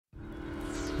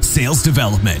Sales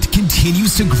development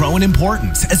continues to grow in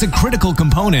importance as a critical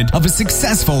component of a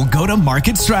successful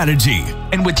go-to-market strategy.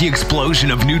 And with the explosion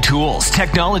of new tools,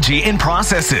 technology, and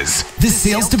processes, the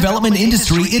sales development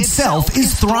industry itself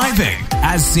is thriving,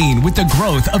 as seen with the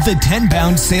growth of the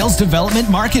Tenbound sales development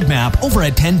market map over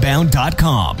at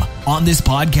tenbound.com. On this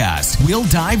podcast, we'll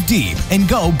dive deep and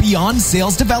go beyond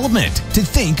sales development to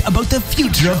think about the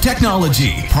future of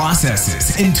technology,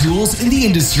 processes, and tools in the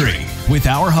industry with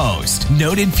our host,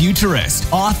 noted futurist,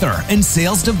 author, and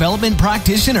sales development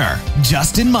practitioner,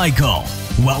 Justin Michael.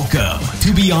 Welcome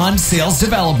to Beyond Sales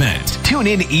Development. Tune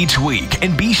in each week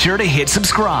and be sure to hit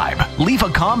subscribe, leave a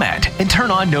comment, and turn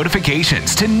on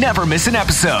notifications to never miss an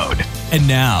episode. And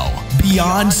now,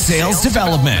 Beyond Sales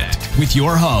Development with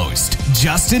your host,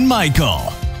 Justin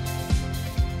Michael.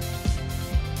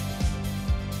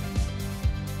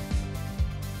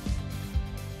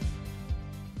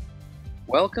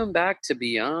 Welcome back to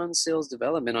Beyond Sales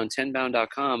Development on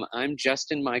Tenbound.com. I'm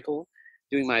Justin Michael,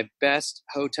 doing my best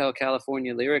Hotel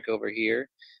California lyric over here.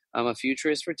 I'm a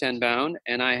futurist for Tenbound,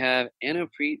 and I have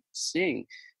Anupreet Singh.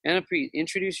 Anupreet,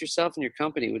 introduce yourself and your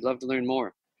company. We'd love to learn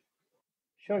more.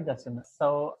 Sure, Justin.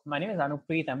 So my name is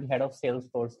Anupreet. I'm the head of sales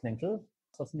for Snittle.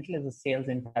 So Snittle is a sales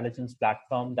intelligence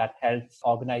platform that helps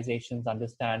organizations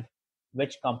understand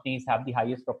which companies have the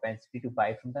highest propensity to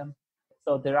buy from them.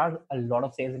 So there are a lot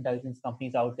of sales intelligence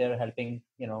companies out there helping,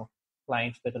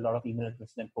 clients with a lot of email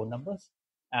addresses and phone numbers.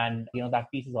 And,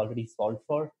 that piece is already solved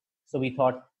for. So we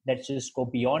thought, let's just go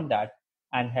beyond that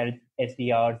and help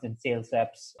SDRs and sales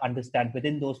reps understand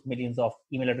within those millions of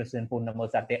email addresses and phone numbers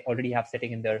that they already have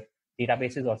sitting in their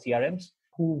databases or CRMs,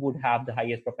 who would have the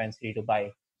highest propensity to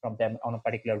buy from them on a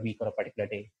particular week or a particular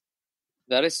day.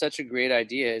 That is such a great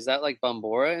idea. Is that like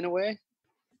Bombora in a way?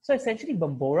 So essentially,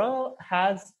 Bombora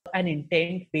has an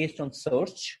intent based on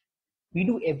search. We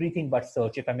do everything but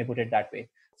search, if I may put it that way.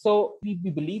 So we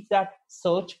believe that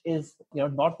search is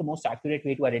not the most accurate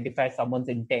way to identify someone's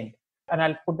intent. And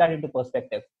I'll put that into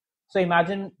perspective. So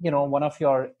imagine, one of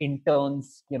your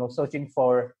interns, searching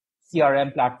for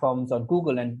CRM platforms on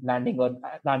Google and landing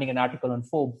an article on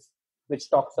Forbes,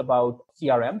 which talks about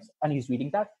CRMs, and he's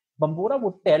reading that. Bombora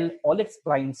would tell all its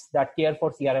clients that care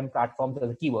for CRM platforms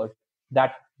as a keyword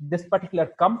that this particular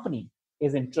company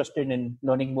is interested in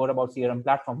learning more about CRM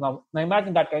platforms. Now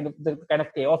imagine that kind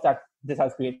of chaos that this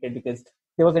has created, because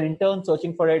there was an intern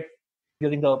searching for it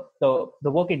using the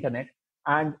work internet,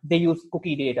 and they use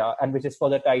cookie data, and which is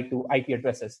further tied to IP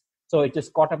addresses. So it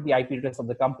just caught up the IP address of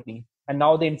the company, and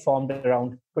now they informed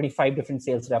around 25 different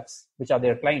sales reps, which are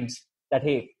their clients, that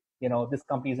hey, this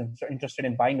company is interested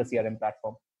in buying a CRM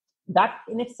platform. That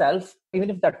in itself,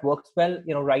 even if that works well,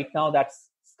 right now that's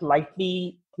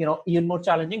slightly, even more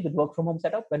challenging with work from home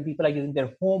setup when people are using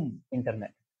their home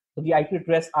internet. So the IP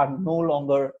address are no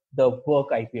longer the work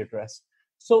IP address.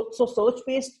 So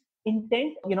search-based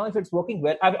intent, if it's working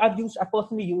well, I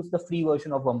personally used the free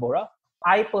version of Bombora.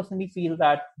 I personally feel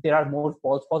that there are more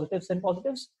false positives than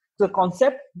positives. So the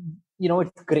concept,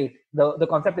 it's great. The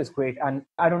concept is great. And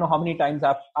I don't know how many times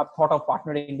I've thought of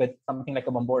partnering with something like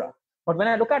a Bombora. But when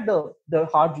I look at the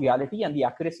hard reality and the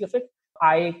accuracy of it,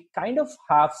 I kind of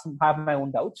have my own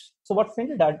doubts. So what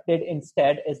Snittle did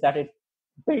instead is that it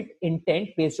built intent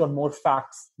based on more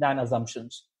facts than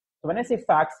assumptions. So when I say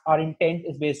facts, our intent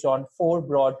is based on 4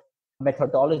 broad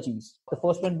methodologies. The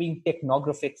first one being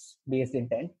technographics-based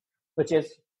intent, which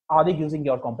is, are they using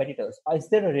your competitors? Is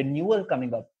there a renewal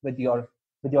coming up with your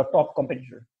top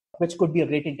competitor, which could be a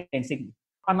great intent signal.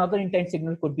 Another intent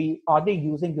signal could be, are they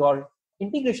using your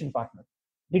integration partner?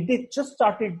 Did they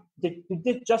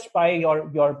just buy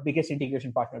your biggest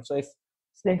integration partner? So if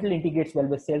Snittle integrates well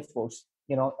with Salesforce,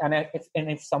 and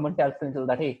if someone tells Snittle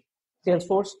that, hey,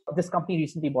 Salesforce, this company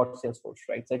recently bought Salesforce,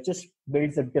 right? So it just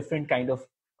builds a different kind of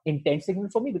intent signal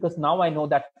for me, because now I know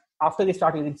that after they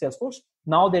start using Salesforce,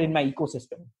 now they're in my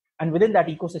ecosystem. And within that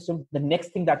ecosystem, the next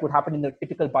thing that would happen in the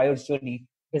typical buyer's journey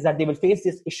is that they will face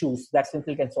these issues that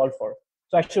Snittle can solve for.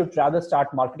 So I should rather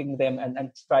start marketing them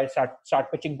and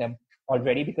start pitching them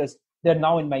already, because they're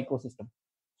now in my ecosystem.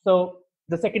 So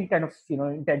the second kind of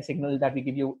intent signal that we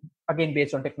give you, again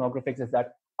based on technographics, is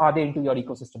that are they into your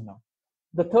ecosystem now?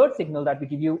 The third signal that we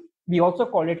give you, we also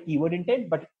call it keyword intent,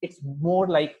 but it's more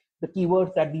like the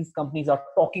keywords that these companies are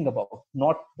talking about,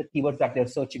 not the keywords that they're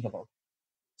searching about.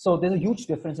 So there's a huge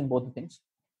difference in both the things.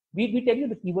 We tell you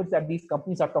the keywords that these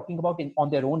companies are talking about on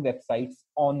their own websites,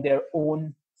 on their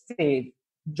own, say,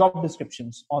 job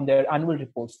descriptions, on their annual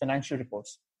reports, financial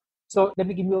reports. So let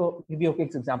me give you a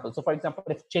quick example. So for example,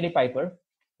 if Chili Piper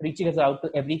reaches out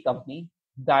to every company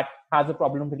that has a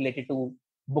problem related to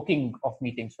booking of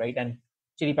meetings, right? And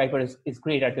Chili Piper is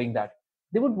great at doing that.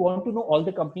 they would want to know all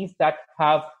the companies that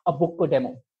have a book a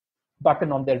demo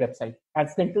button on their website. And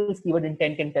Central's keyword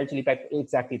intent can tell Chili Piper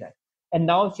exactly that. And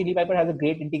now Chili Piper has a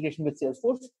great integration with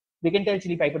Salesforce. We can tell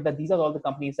Chili Piper that these are all the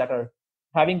companies that are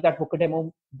having that book a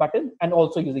demo button and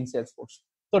also using Salesforce.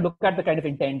 So look at the kind of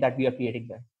intent that we are creating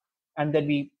there. And then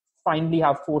we finally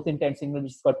have fourth intent signal,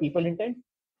 which is for people intent.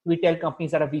 We tell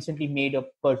companies that have recently made a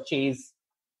purchase,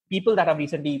 people that have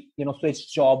recently,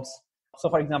 switched jobs. So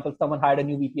for example, someone hired a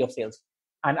new VP of sales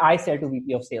and I sell to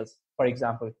VP of sales, for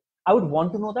example. I would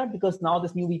want to know that because now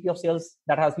this new VP of sales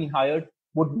that has been hired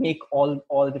would make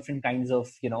all different kinds of,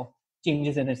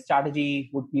 changes in his strategy,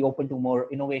 would be open to more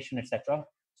innovation, etc.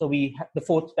 So the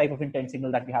fourth type of intent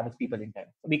signal that we have is people intent.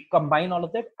 So we combine all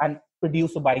of that and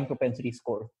produce a buying propensity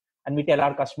score. And we tell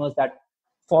our customers that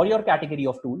for your category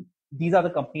of tool, these are the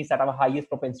companies that have a highest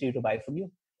propensity to buy from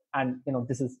you. And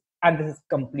this is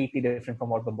completely different from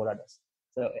what Bambora does.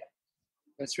 So yeah.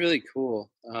 That's really cool.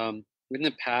 In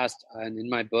the past, and in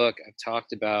my book, I've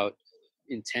talked about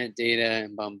intent data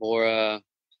and Bambora.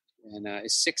 And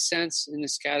is Sixth Sense in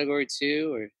this category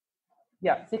too? Or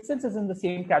yeah, Sixth Sense is in the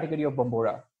same category of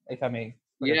Bambora, if I may.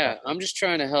 Yeah, I'm just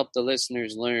trying to help the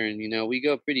listeners learn. We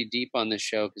go pretty deep on this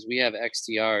show because we have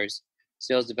XDRs,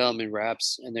 sales development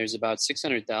reps, and there's about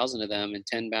 600,000 of them, and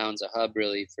Tenbound's a hub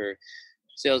really for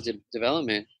sales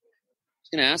development. I was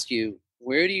going to ask you,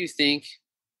 where do you think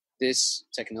this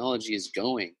technology is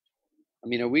going? I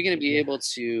mean, are we going to be able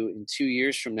to, in 2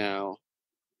 years from now,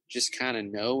 just kind of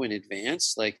know in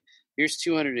advance, like, here's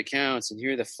 200 accounts and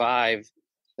here are the 5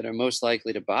 that are most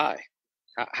likely to buy?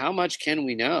 How much can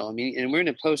we know? I mean, and we're in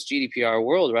a post-GDPR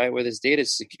world, right, where this data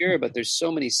is secure, but there's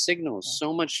so many signals,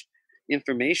 so much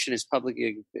information is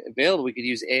publicly available. We could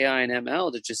use AI and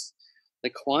ML to just, the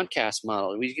Quantcast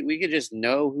model. We could just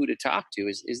know who to talk to.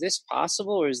 Is this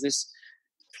possible, or is this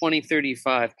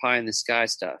 2035 pie in the sky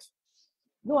stuff?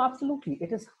 No, absolutely.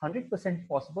 It is 100%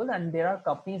 possible. And there are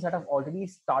companies that have already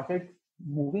started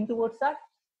moving towards that.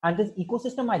 And this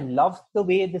ecosystem, I love the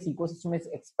way this ecosystem is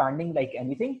expanding like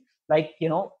anything. Like,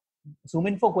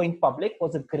 ZoomInfo going public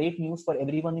was a great news for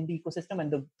everyone in the ecosystem.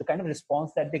 And the kind of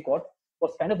response that they got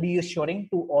was kind of reassuring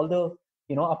to all the,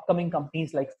 upcoming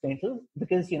companies like Sprintle,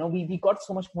 because, we got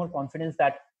so much more confidence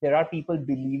that there are people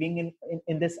believing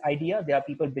in this idea. There are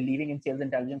people believing in sales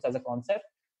intelligence as a concept.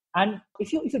 And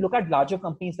if you look at larger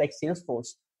companies like Salesforce,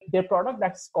 their product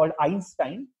that's called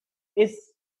Einstein is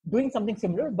doing something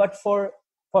similar, but for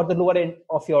the lower end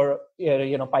of your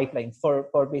pipelines, for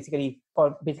basically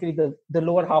the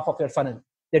lower half of your funnel.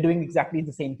 They're doing exactly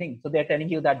the same thing. So they're telling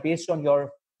you that based on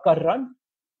your per run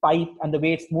pipe and the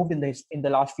way it's moved in the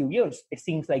last few years, it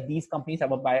seems like these companies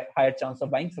have a higher chance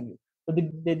of buying from you. So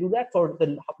they do that for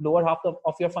the lower half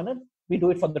of your funnel. We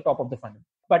do it for the top of the funnel.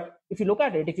 But if you look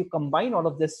at it, if you combine all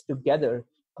of this together,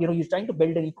 you're trying to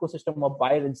build an ecosystem of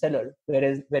buyer and seller,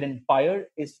 wherein buyer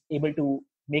is able to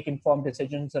make informed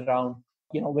decisions around,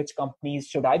 which companies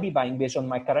should I be buying based on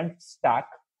my current stack.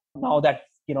 Now that,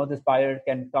 this buyer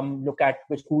can come look at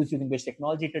who's using which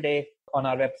technology today on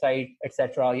our website,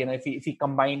 etc.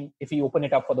 If we open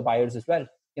it up for the buyers as well,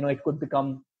 it could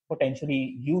become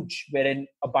potentially huge, wherein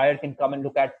a buyer can come and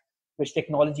look at which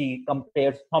technology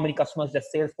compares how many customers that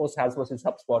Salesforce has versus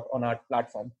HubSpot on our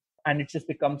platform. And it just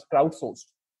becomes crowdsourced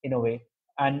in a way.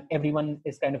 And everyone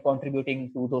is kind of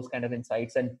contributing to those kind of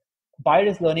insights. And buyer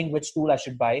is learning which tool I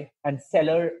should buy, and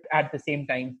seller at the same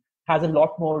time has a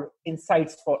lot more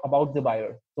insights about the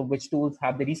buyer. So which tools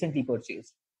have they recently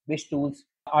purchased? Which tools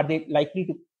are they likely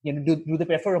to, do they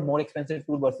prefer a more expensive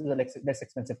tool versus a less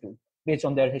expensive tool based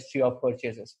on their history of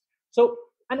purchases? So,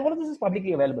 and all of this is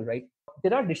publicly available, right?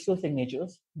 There are digital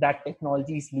signatures that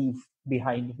technologies leave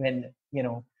behind when,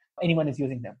 anyone is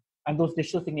using them. And those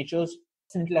digital signatures,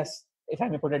 Scintillas, if I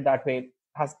may put it that way,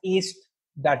 has aced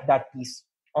that piece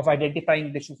of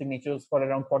identifying digital signatures for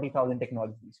around 40,000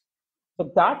 technologies.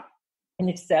 So that in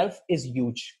itself is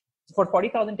huge. For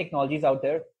 40,000 technologies out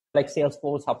there, like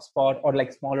Salesforce, HubSpot, or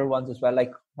like smaller ones as well,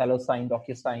 like HelloSign,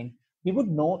 DocuSign, we would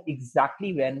know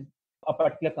exactly when a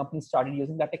particular company started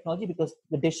using that technology, because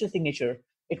the digital signature,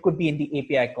 it could be in the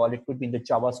API call, it could be in the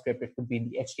JavaScript, it could be in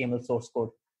the HTML source code,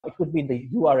 it could be in the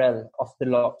URL of the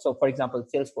log. So for example,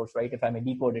 Salesforce, right? If I may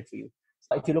decode it for you.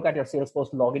 So if you look at your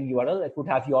Salesforce login URL, it would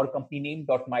have your company name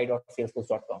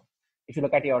 .my.salesforce.com. If you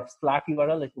look at your Slack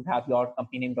URL, it would have your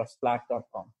company name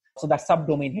 .slack.com. So that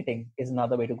subdomain hitting is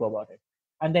another way to go about it.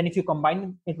 And then if you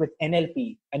combine it with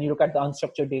NLP and you look at the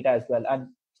unstructured data as well, and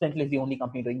Sentinel is the only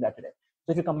company doing that today.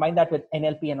 So if you combine that with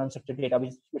NLP and unstructured data,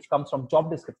 which comes from job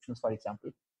descriptions, for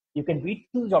example, you can read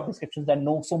through job descriptions and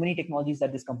know so many technologies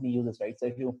that this company uses, right? So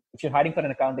if you're hiring for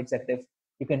an account executive,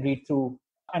 you can read through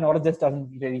And all of this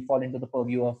doesn't really fall into the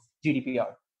purview of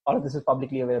GDPR. All of this is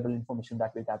publicly available information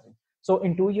that we're gathering. So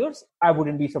in 2 years, I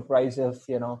wouldn't be surprised if,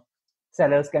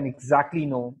 sellers can exactly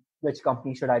know which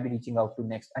company should I be reaching out to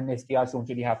next. And SDRs don't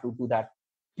really have to do that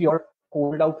pure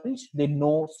cold outreach. They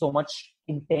know so much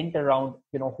intent around,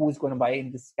 who is going to buy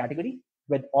in this category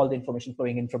with all the information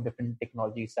flowing in from different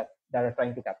technologies that are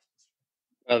trying to capture this.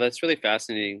 Oh, that's really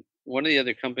fascinating. One of the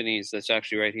other companies that's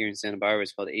actually right here in Santa Barbara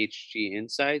is called HG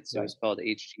Insights. It was called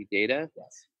HG Data.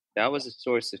 Yes. That was a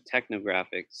source of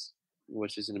technographics,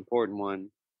 which is an important one.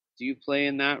 Do you play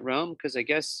in that realm? Because I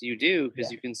guess you do,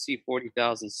 because you can see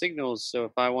 40,000 signals. So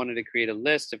if I wanted to create a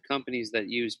list of companies that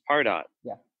use Pardot,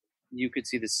 you could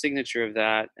see the signature of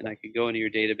that, and I could go into your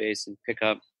database and pick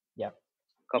up a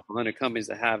couple hundred companies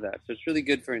that have that. So it's really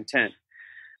good for intent.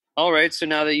 All right. So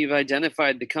now that you've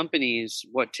identified the companies,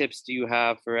 what tips do you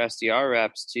have for SDR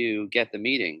reps to get the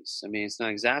meetings? I mean, it's not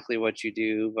exactly what you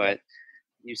do, but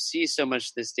you see so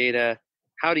much this data.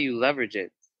 How do you leverage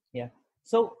it? Yeah.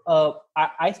 So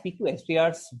I speak to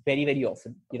SDRs very, very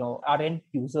often. Our end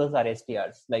users are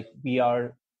SDRs. Like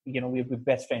we're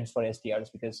best friends for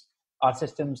SDRs because our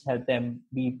systems help them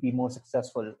be more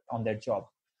successful on their job.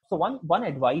 So one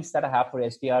advice that I have for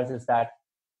SDRs is that,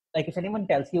 like, if anyone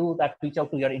tells you that reach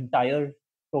out to your entire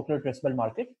total addressable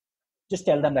market, just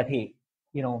tell them that, hey,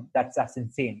 that's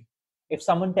insane. If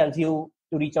someone tells you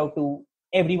to reach out to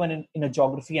everyone in a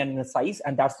geography and in a size,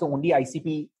 and that's the only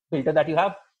ICP filter that you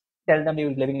have, tell them they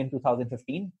were living in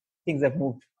 2015. Things have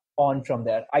moved on from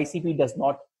there. ICP does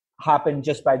not happen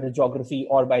just by the geography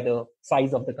or by the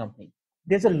size of the company.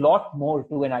 There's a lot more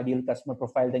to an ideal customer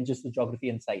profile than just the geography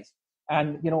and size.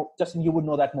 And, Justin, you would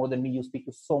know that more than me. You speak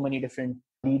to so many different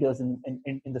leaders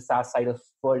in the SaaS side of the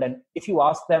world. And if you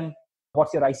ask them,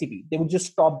 what's your ICP? They would just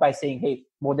stop by saying, hey,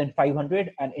 more than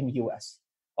 500 and in US,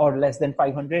 or less than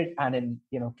 500 and in,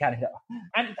 Canada.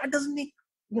 And that doesn't make,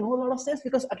 a lot of sense,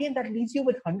 because again, that leaves you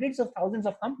with hundreds of thousands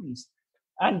of companies.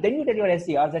 And then you tell your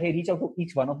SDRs that, hey, reach out to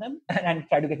each one of them and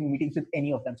try to get meetings with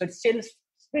any of them. So it's still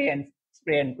spray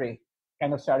and pray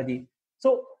kind of strategy.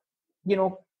 So,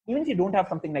 even if you don't have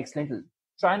something like Slintel,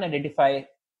 try and identify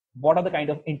what are the kind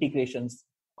of integrations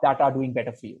that are doing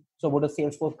better for you. So would a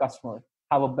Salesforce customer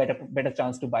have a better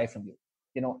chance to buy from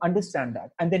you? Understand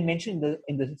that. And then mention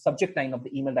in the subject line of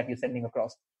the email that you're sending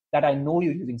across that I know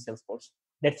you're using Salesforce.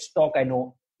 Let's talk. I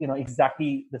know,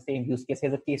 exactly the same use case.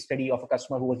 Here's a case study of a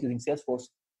customer who was using Salesforce,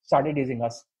 started using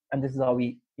us, and this is how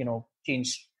we,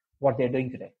 changed what they're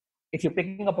doing today. If you're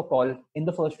picking up a call in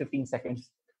the first 15 seconds,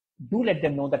 do let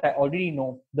them know that I already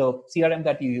know the CRM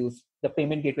that you use, the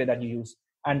payment gateway that you use,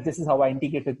 and this is how I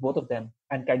integrate with both of them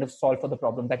and kind of solve for the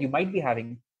problem that you might be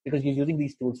having because you're using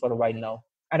these tools for a while now.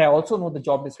 And I also know the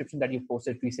job description that you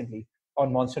posted recently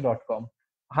on monster.com,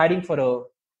 hiring for a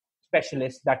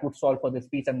specialist that would solve for this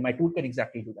piece, and my tool can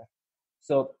exactly do that.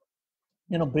 So,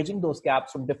 bridging those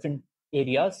gaps from different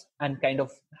areas and kind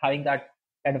of having that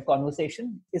kind of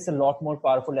conversation is a lot more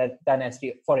powerful than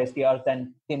for SDRs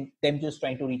than them just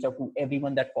trying to reach out to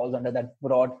everyone that falls under that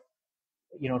broad,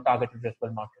 target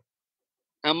addressable market.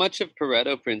 How much of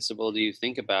Pareto principle do you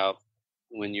think about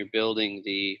when you're building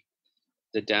the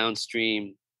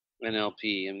downstream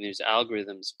NLP? I mean, there's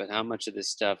algorithms, but how much of this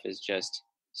stuff is just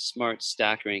smart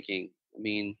stack ranking? I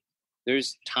mean,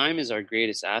 there's time is our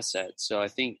greatest asset. So I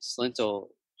think Slintel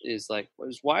is like,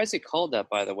 why is it called that,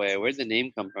 by the way? Where did the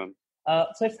name come from?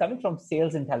 So it's coming from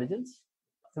sales intelligence.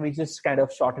 So we just kind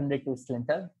of shortened it to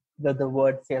Slintel. The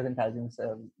word sales intelligence,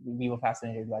 we were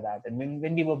fascinated by that. And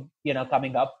when we were,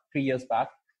 coming up 3 years back,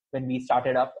 when we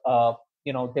started up,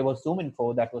 there was Zoom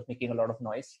Info that was making a lot of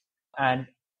noise, and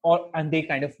they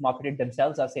kind of marketed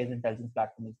themselves as sales intelligence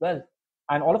platform as well.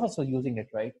 And all of us were using it,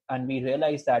 right? And we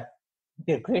realized that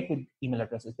they're great with email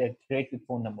addresses, they're great with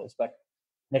phone numbers, but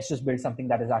let's just build something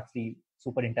that is actually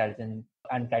super intelligent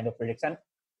and kind of predicts. And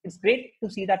it's great to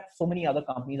see that so many other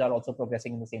companies are also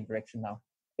progressing in the same direction now.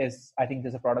 I think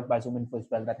there's a product by ZoomInfo as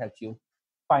well that helps you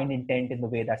find intent in the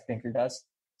way that Slintel does.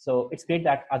 So it's great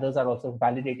that others are also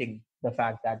validating the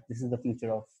fact that this is the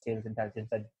future of sales intelligence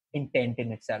and intent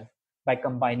in itself by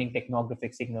combining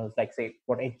technographic signals, like, say,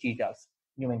 what HG does.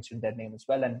 You mentioned their name as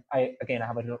well. And I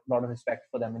have a lot of respect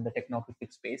for them in the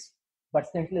technographic space. But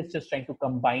Slintel is just trying to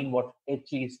combine what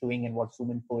HG is doing and what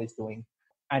ZoomInfo is doing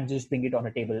and just bring it on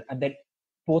a table. And then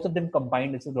both of them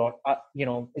combined, it's a lot,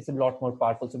 it's a lot more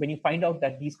powerful. So when you find out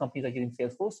that these companies are using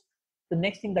Salesforce, the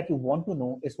next thing that you want to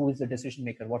know is who is the decision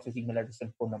maker, what's his email address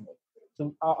and phone number.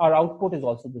 So our output is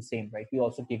also the same, right? We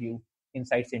also give you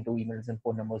insights into emails and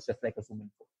phone numbers, just like a ZoomInfo.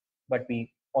 But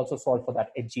we also solve for that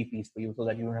edgy piece for you so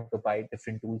that you don't have to buy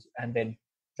different tools and then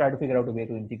try to figure out a way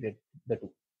to integrate the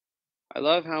two. I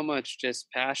love how much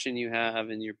just passion you have,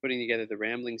 and you're putting together the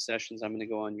rambling sessions. I'm going to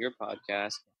go on your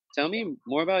podcast. Tell me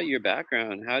more about your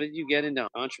background. How did you get into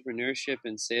entrepreneurship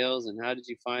and sales, and how did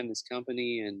you find this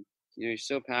company? And you're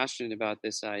so passionate about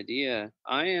this idea.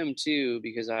 I am too,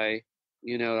 because I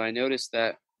noticed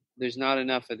that there's not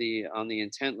enough of the on the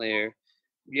intent layer.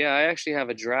 Yeah, I actually have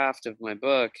a draft of my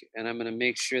book, and I'm going to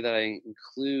make sure that I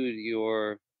include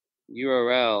your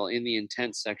URL in the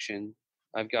intent section.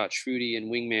 I've got Trudy and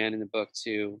Wingman in the book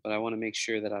too, but I want to make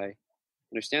sure that I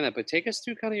understand that. But take us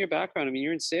through kind of your background. I mean,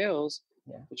 you're in sales,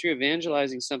 Yeah. but you're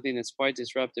evangelizing something that's quite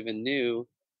disruptive and new.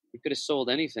 You could have sold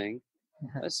anything.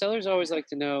 Sellers always like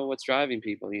to know what's driving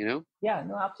people. Yeah,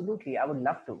 no, absolutely. I would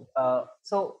love to.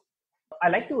 So I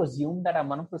like to assume that I'm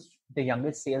one of the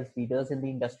youngest sales leaders in the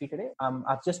industry today.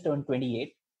 I've just turned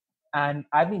 28, and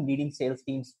I've been leading sales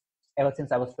teams ever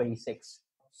since I was 26.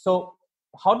 So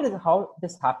how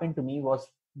this happened to me was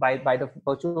by the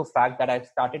virtue of fact that I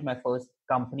started my first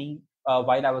company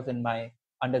while I was in my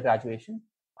undergraduation,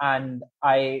 and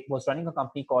I was running a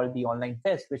company called the Online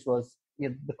Fest, which was,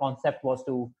 the concept was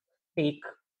to take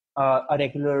a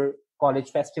regular college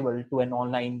festival to an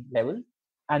online level,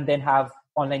 and then have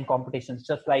online competitions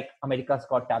just like America's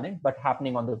Got Talent, but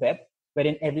happening on the web,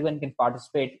 wherein everyone can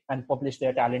participate and publish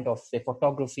their talent of, say,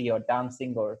 photography or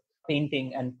dancing or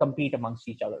painting, and compete amongst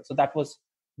each other. So that was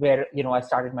where I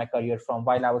started my career from,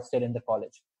 while I was still in the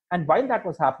college. And while that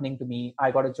was happening to me,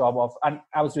 I got a job and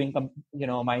I was doing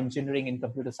my engineering in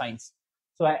computer science.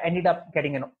 So I ended up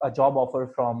getting a job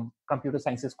offer from Computer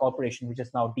Sciences Corporation, which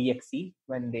is now DXC,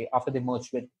 after they merged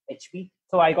with HP.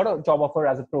 So I got a job offer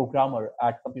as a programmer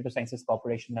at Computer Sciences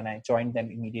Corporation, and I joined them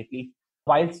immediately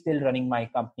while still running my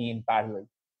company in parallel.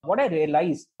 What I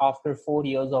realized after 4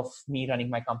 years of me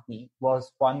running my company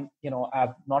was, one,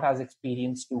 I'm not as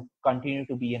experienced to continue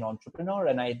to be an entrepreneur,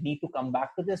 and I need to come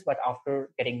back to this. But after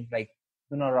getting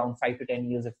around 5 to 10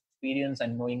 years of experience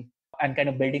and knowing and kind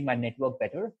of building my network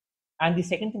better. And the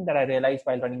second thing that I realized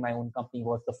while running my own company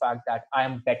was the fact that I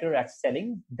am better at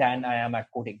selling than I am at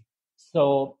coding.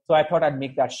 So I thought I'd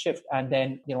make that shift. And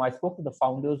then, I spoke to the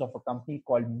founders of a company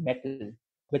called Metal,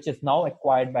 which is now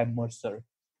acquired by Mercer.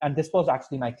 And this was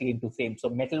actually my claim to fame. So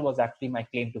Metal was actually my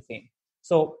claim to fame.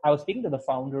 So I was speaking to the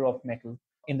founder of Metal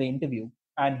in the interview,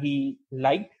 and he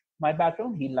liked my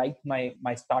background. He liked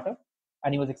my startup,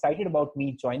 and he was excited about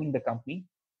me joining the company.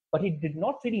 But he did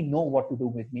not really know what to do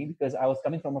with me, because I was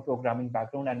coming from a programming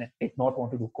background and I did not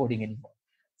want to do coding anymore.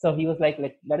 So he was like,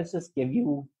 let us just give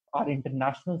you our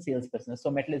international sales business.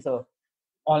 So Metal is a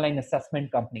online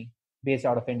assessment company based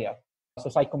out of India. So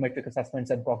psychometric assessments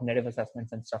and cognitive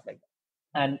assessments and stuff like that.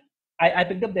 And I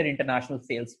picked up their international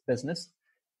sales business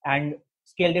and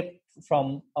scaled it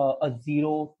from a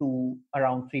zero to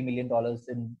around $3 million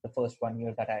in the first 1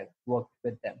 year that I worked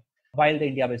with them. While the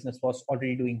India business was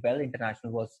already doing well,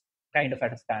 international was kind of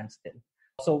at a standstill.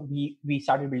 So we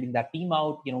started building that team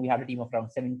out. We had a team of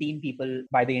around 17 people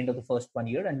by the end of the first 1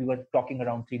 year, and we were talking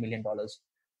around $3 million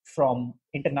from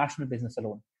international business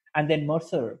alone. And then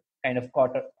Mercer kind of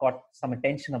caught some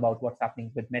attention about what's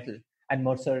happening with Metal, and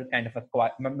Mercer kind of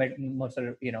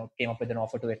came up with an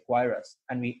offer to acquire us,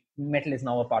 and Metal is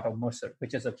now a part of Mercer,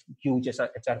 which is a huge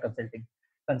HR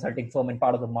consulting firm and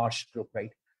part of the Marsh Group,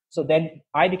 right? So then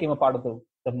I became a part of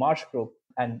the Marsh Group,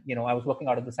 and I was working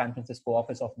out of the San Francisco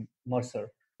office of Mercer.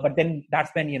 But then that's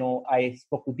when I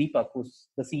spoke to Deepak, who's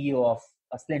the CEO of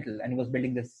Slintel, and he was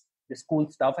building this cool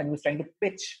stuff, and he was trying to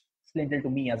pitch Slintel to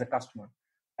me as a customer.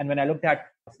 And when I looked at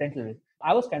Slintel,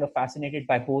 I was kind of fascinated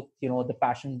by both, the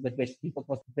passion with which Deepak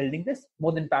was building this,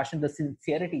 more than passion, the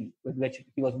sincerity with which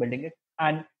he was building it.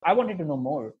 And I wanted to know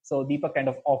more. So Deepak kind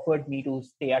of offered me to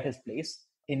stay at his place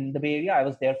in the Bay Area. I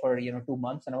was there for 2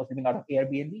 months, and I was living out of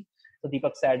Airbnb. So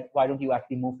Deepak said, why don't you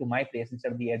actually move to my place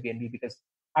instead of the Airbnb? Because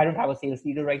I don't have a sales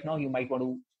leader right now. You might want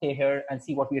to stay here and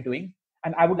see what we are doing.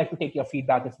 And I would like to take your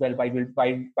feedback as well while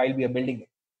we are building it.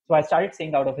 So I started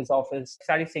staying out of his office,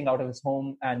 started staying out of his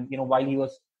home. And, while he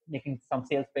was making some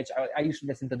sales pitch, I used to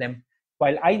listen to them.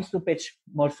 While I used to pitch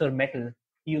Mercer Metal,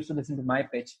 he used to listen to my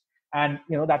pitch. And,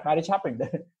 that marriage happened.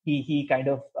 he kind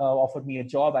of offered me a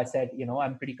job. I said,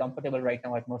 I'm pretty comfortable right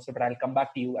now at Mercer, but I'll come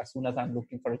back to you as soon as I'm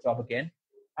looking for a job again.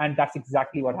 And that's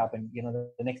exactly what happened.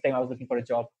 The next time I was looking for a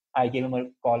job, I gave him a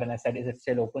call and I said, is it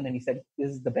still open? And he said, this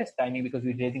is the best timing because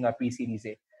we're raising our pre-series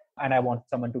A, and I want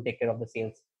someone to take care of the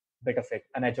sales bit of it.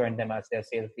 And I joined them as their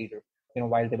sales leader,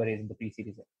 while they were raising the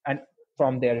pre-series A. And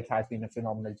from there, it has been a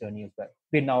phenomenal journey as well.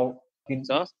 We're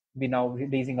now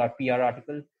releasing our PR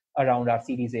article around our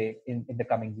Series A in the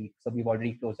coming week. So we've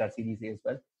already closed our Series A as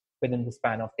well within the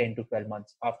span of 10 to 12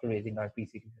 months after raising our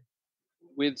pre-series A.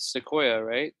 with Sequoia,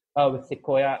 right? With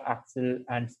Sequoia, Axel,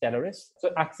 and Stellaris.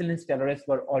 So Axel and Stellaris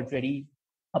were already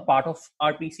a part of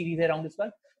our pre-series round as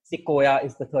well. Sequoia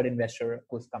is the third investor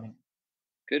who's coming.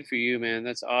 Good for you, man.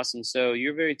 That's awesome. So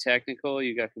you're very technical.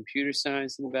 You got computer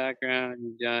science in the background.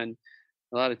 You've done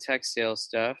a lot of tech sales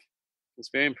stuff. It's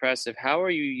very impressive. How are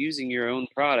you using your own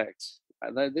product?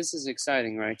 This is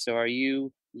exciting, right? So are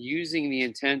you using the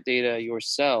intent data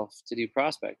yourself to do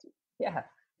prospecting? Yeah,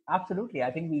 absolutely.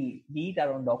 I think we eat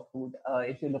our own dog food.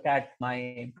 If you look at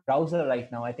my browser right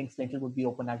now, I think Slintel would be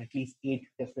open at least 8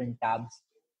 different tabs.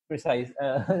 Precise,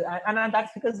 and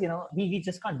that's because we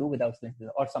just can't do without Slintel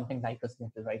or something like a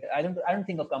Slintel, right? I don't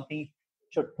think a company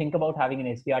should think about having an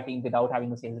SDR team without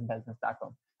having a sales intelligence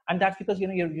platform, and that's because you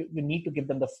need to give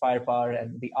them the firepower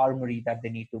and the armory that they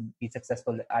need to be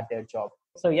successful at their job.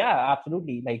 So yeah,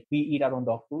 absolutely. Like we eat our own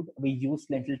dog food. We use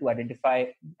Slintel to identify,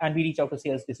 and we reach out to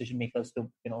sales decision makers to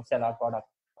sell our product.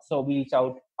 So we reach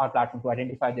out our platform to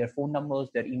identify their phone numbers,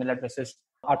 their email addresses.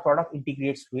 Our product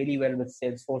integrates really well with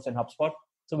Salesforce and HubSpot.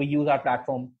 So we use our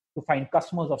platform to find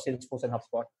customers of Salesforce and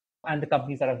HubSpot and the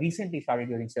companies that have recently started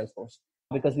using Salesforce,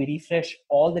 because we refresh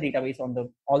all the database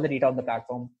all the data on the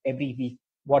platform every week.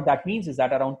 What that means is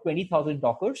that around 20,000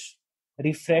 Dockers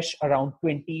refresh around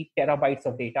 20 terabytes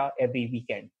of data every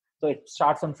weekend. So it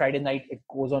starts on Friday night, it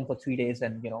goes on for 3 days,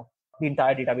 and the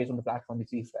entire database on the platform is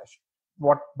refreshed.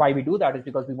 Why we do that is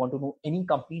because we want to know any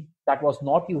company that was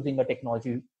not using the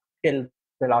technology till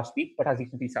the last week but has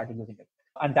recently started using it,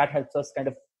 and that helps us kind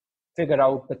of figure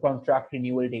out the contract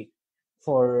renewal date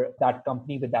for that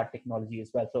company with that technology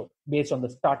as well. So based on the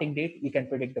starting date, we can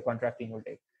predict the contract renewal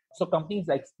date. So companies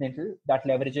like Slintel that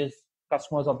leverages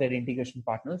customers of their integration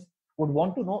partners would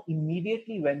want to know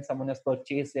immediately when someone has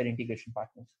purchased their integration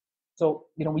partners. So,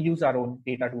 we use our own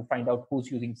data to find out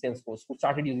who's using Salesforce, who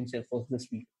started using Salesforce this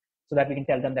week, so that we can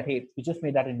tell them that, hey, we just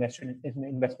made that investment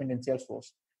in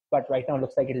Salesforce, but right now it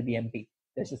looks like it'll be empty.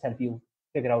 Let's just help you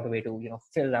figure out a way to,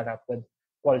 fill that up with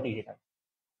quality data.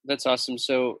 That's awesome.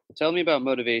 So tell me about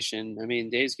motivation. I mean,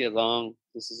 days get long.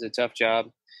 This is a tough job.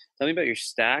 Tell me about your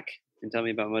stack and tell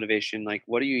me about motivation. Like,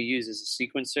 what do you use as a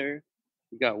sequencer?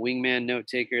 You got Wingman, Note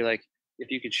Taker. Like,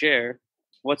 if you could share,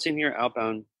 what's in your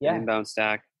outbound and inbound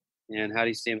stack, and how do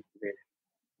you stay motivated?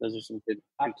 Those are some good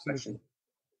questions.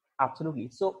 Absolutely.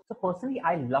 So personally,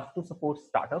 I love to support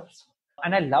startups,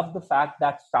 and I love the fact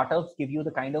that startups give you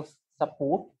the kind of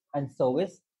support and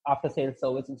service, after sales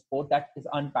service and support, that is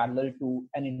unparalleled to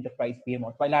an enterprise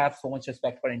behemoth. While I have so much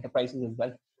respect for enterprises as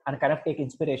well, and kind of take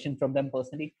inspiration from them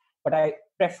personally, but I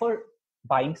prefer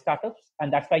buying startups,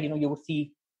 and that's why you would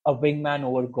see a Wingman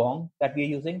over Gong that we're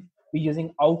using. We're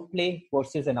using Outplay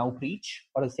versus an Outreach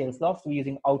or a Salesloft. We're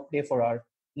using Outplay for our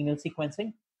email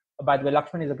sequencing. By the way,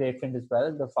 Lakshman is a great friend as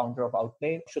well, the founder of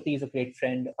Outplay. Shruti is a great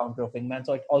friend, founder of Wingman.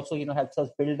 So it also, helps us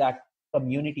build that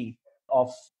community of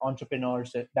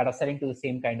entrepreneurs that are selling to the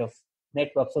same kind of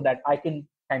network, so that I can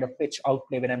kind of pitch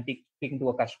Outplay when I'm speaking to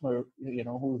a customer,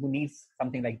 who needs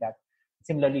something like that.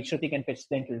 Similarly, Shruti can pitch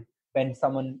Slintel when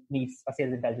someone needs a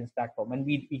sales intelligence platform, and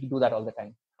we do that all the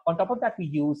time. On top of that, we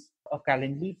use a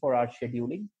Calendly for our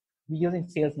scheduling. We're using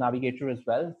Sales Navigator as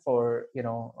well for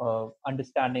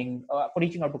understanding, for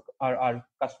reaching out to our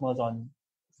customers on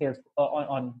sales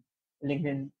on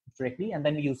LinkedIn directly, and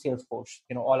then we use Salesforce.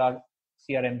 All our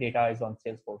CRM data is on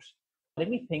Salesforce. Let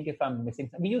me think if I'm missing.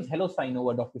 We use HelloSign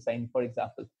over DocuSign, for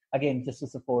example. Again, just to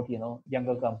support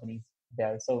younger companies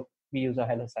there. So we use a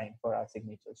HelloSign for our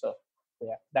signature. So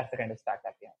yeah, that's the kind of stack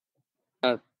that we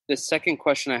have. The second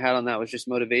question I had on that was just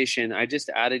motivation. I just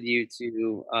added you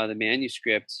to the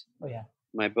manuscript. Oh yeah.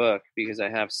 My book, because I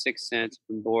have 6 Sense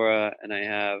from Bora and I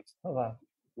have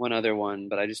one other one,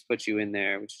 but I just put you in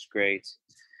there, which is great.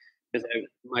 Because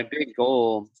my big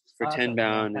goal for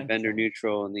Tenbound and Vendor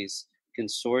Neutral and these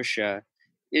consortia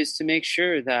is to make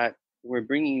sure that we're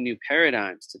bringing new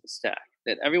paradigms to the stack,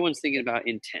 that everyone's thinking about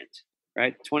intent,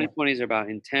 right? 2020s are about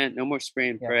intent, no more spray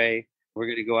and pray. We're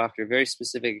going to go after very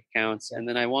specific accounts. And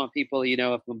then I want people,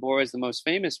 if Mabora is the most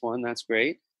famous one, that's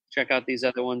great. Check out these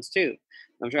other ones too.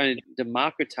 I'm trying to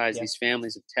democratize these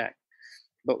families of tech.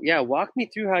 But yeah, walk me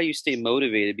through how you stay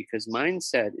motivated, because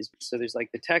mindset is, so there's like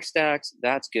the tech stacks,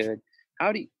 that's good.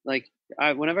 How do you,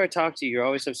 whenever I talk to you, you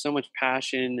always have so much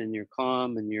passion and you're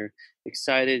calm and you're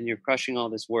excited and you're crushing all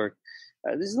this work.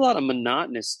 This is a lot of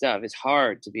monotonous stuff. It's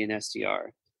hard to be an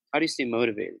SDR. How do you stay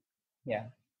motivated? Yeah.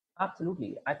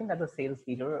 Absolutely. I think as a sales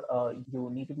leader, you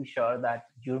need to be sure that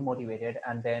you're motivated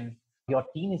and then your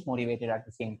team is motivated at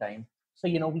the same time. So,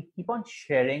 we keep on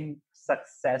sharing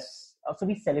success. So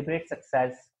we celebrate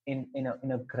success in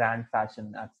a grand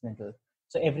fashion at Slintel.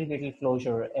 So every little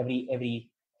closure, every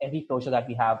every closure that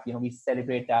we have, we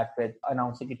celebrate that with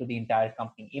announcing it to the entire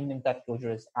company. Even if that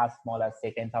closure is as small as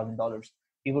say $10,000,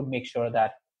 we would make sure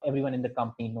that everyone in the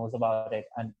company knows about it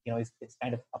and is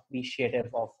kind of appreciative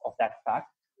of that fact.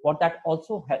 What that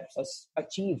also helps us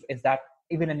achieve is that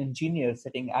even an engineer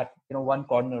sitting at one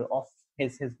corner of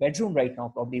his bedroom right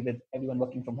now, probably with everyone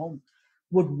working from home,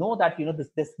 would know that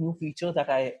this new feature that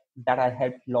I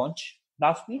helped launch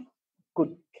last week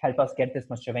could help us get this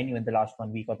much revenue in the last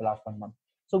 1 week or the last 1 month.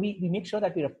 So we make sure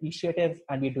that we're appreciative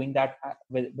and we're doing that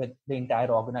with the entire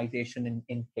organization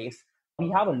in place. We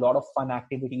have a lot of fun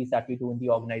activities that we do in the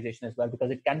organization as well,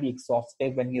 because it can be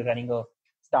exhaustive when you're running a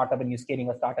startup and you're scaling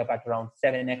a startup at around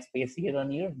 7x pace year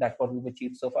on year. That's what we've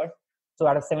achieved so far. So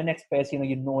at a 7x pace,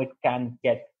 it can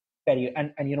get very,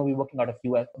 and we're working out of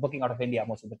US, working out of India,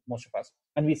 most of us,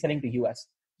 and we're selling to US.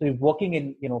 So we're working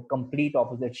in, complete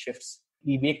opposite shifts.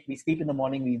 We sleep in the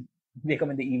morning, we wake up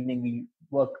in the evening, we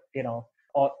work,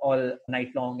 all night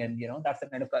long. And, that's the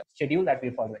kind of schedule that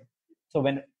we're following. So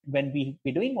when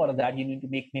we're doing all of that, you need to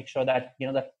make sure that,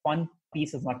 that fun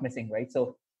piece is not missing, right?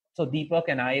 So Deepak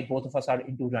and I, both of us are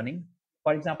into running.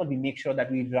 For example, we make sure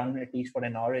that we run at least for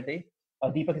an hour a day.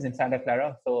 Deepak is in Santa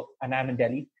Clara, and I'm in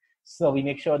Delhi. So we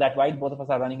make sure that while both of us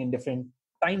are running in different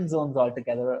time zones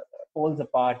altogether, poles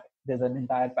apart, there's an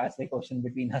entire Pacific Ocean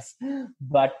between us.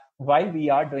 But while we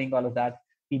are doing all of that,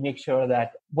 we make sure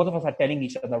that both of us are telling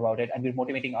each other about it, and we're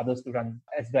motivating others to run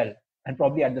as well, and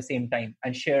probably at the same time,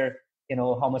 and share,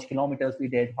 how much kilometers we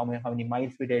did, how many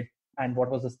miles we did, and what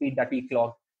was the speed that we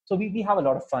clocked. So we have a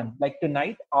lot of fun. Like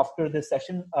tonight, after this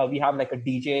session, we have like a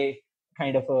DJ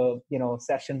kind of a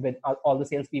session with all the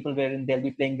salespeople, wherein they'll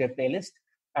be playing their playlist,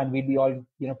 and we'll be all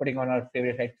putting on our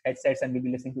favorite headsets, and we'll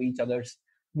be listening to each other's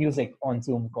music on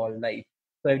Zoom call live.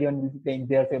 So everyone will be playing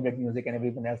their favorite music, and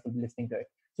everyone else will be listening to it.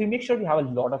 So we make sure we have a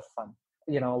lot of fun,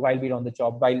 while we're on the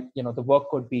job. While the work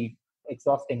could be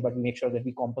exhausting, but we make sure that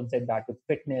we compensate that with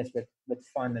fitness, with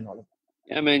fun, and all of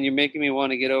that. Yeah, man, you're making me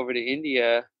want to get over to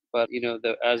India, but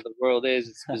as the world is,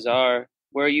 it's bizarre.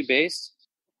 Where are you based?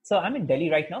 So I'm in Delhi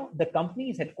right now. The company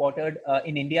is headquartered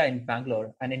in India, in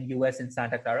Bangalore, and in US in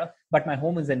Santa Clara. But my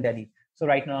home is in Delhi. So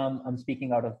right now I'm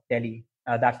speaking out of Delhi.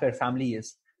 That's where family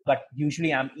is. But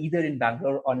usually I'm either in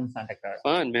Bangalore or in Santa Clara.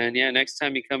 Fun, man. Yeah, next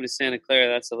time you come to Santa Clara,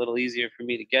 that's a little easier for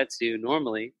me to get to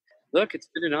normally. Look, it's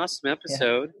been an awesome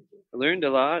episode. Yeah. I learned a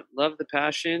lot. Love the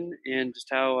passion and just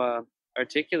how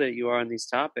articulate you are on these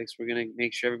topics. We're going to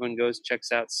make sure everyone goes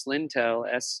checks out Slintel,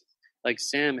 like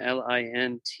Sam,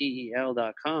 LINTEL.com.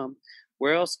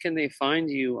 Where else can they find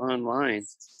you online?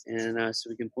 And so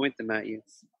we can point them at you.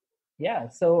 Yeah,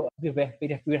 so we're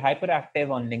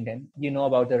hyperactive on LinkedIn. You know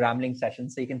about the Rambling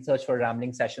Sessions. So you can search for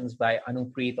Rambling Sessions by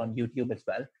Anupreet on YouTube as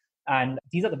well. And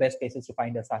these are the best places to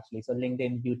find us, actually. So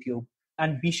LinkedIn, YouTube.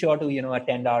 And be sure to,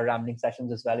 attend our Rambling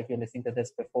Sessions as well. If you're listening to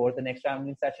this before the next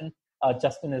Rambling Session,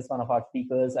 Justin is one of our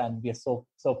speakers, and we are so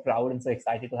proud and so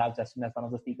excited to have Justin as one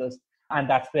of the speakers. And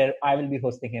that's where I will be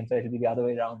hosting him. So it'll be the other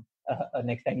way around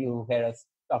next time you hear us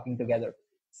talking together.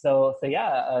 So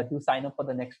yeah, do sign up for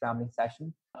the next Rambling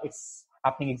Session. It's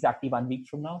happening exactly 1 week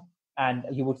from now. And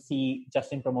you would see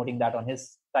Justin promoting that on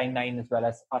his timeline, as well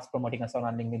as us promoting us on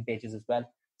our LinkedIn pages as well.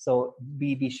 So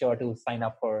be sure to sign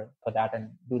up for that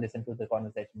and do listen to the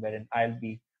conversation, wherein I'll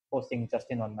be hosting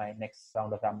Justin on my next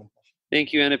round of Rambling Session.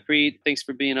 Thank you, Anupreet. Thanks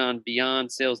for being on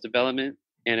Beyond Sales Development.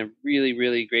 And I'm really,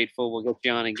 really grateful. We'll get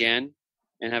you on again,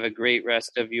 and have a great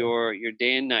rest of your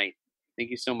day and night.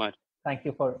 Thank you so much. Thank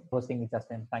you for hosting me,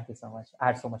 Justin. Thank you so much. I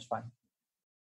had so much fun.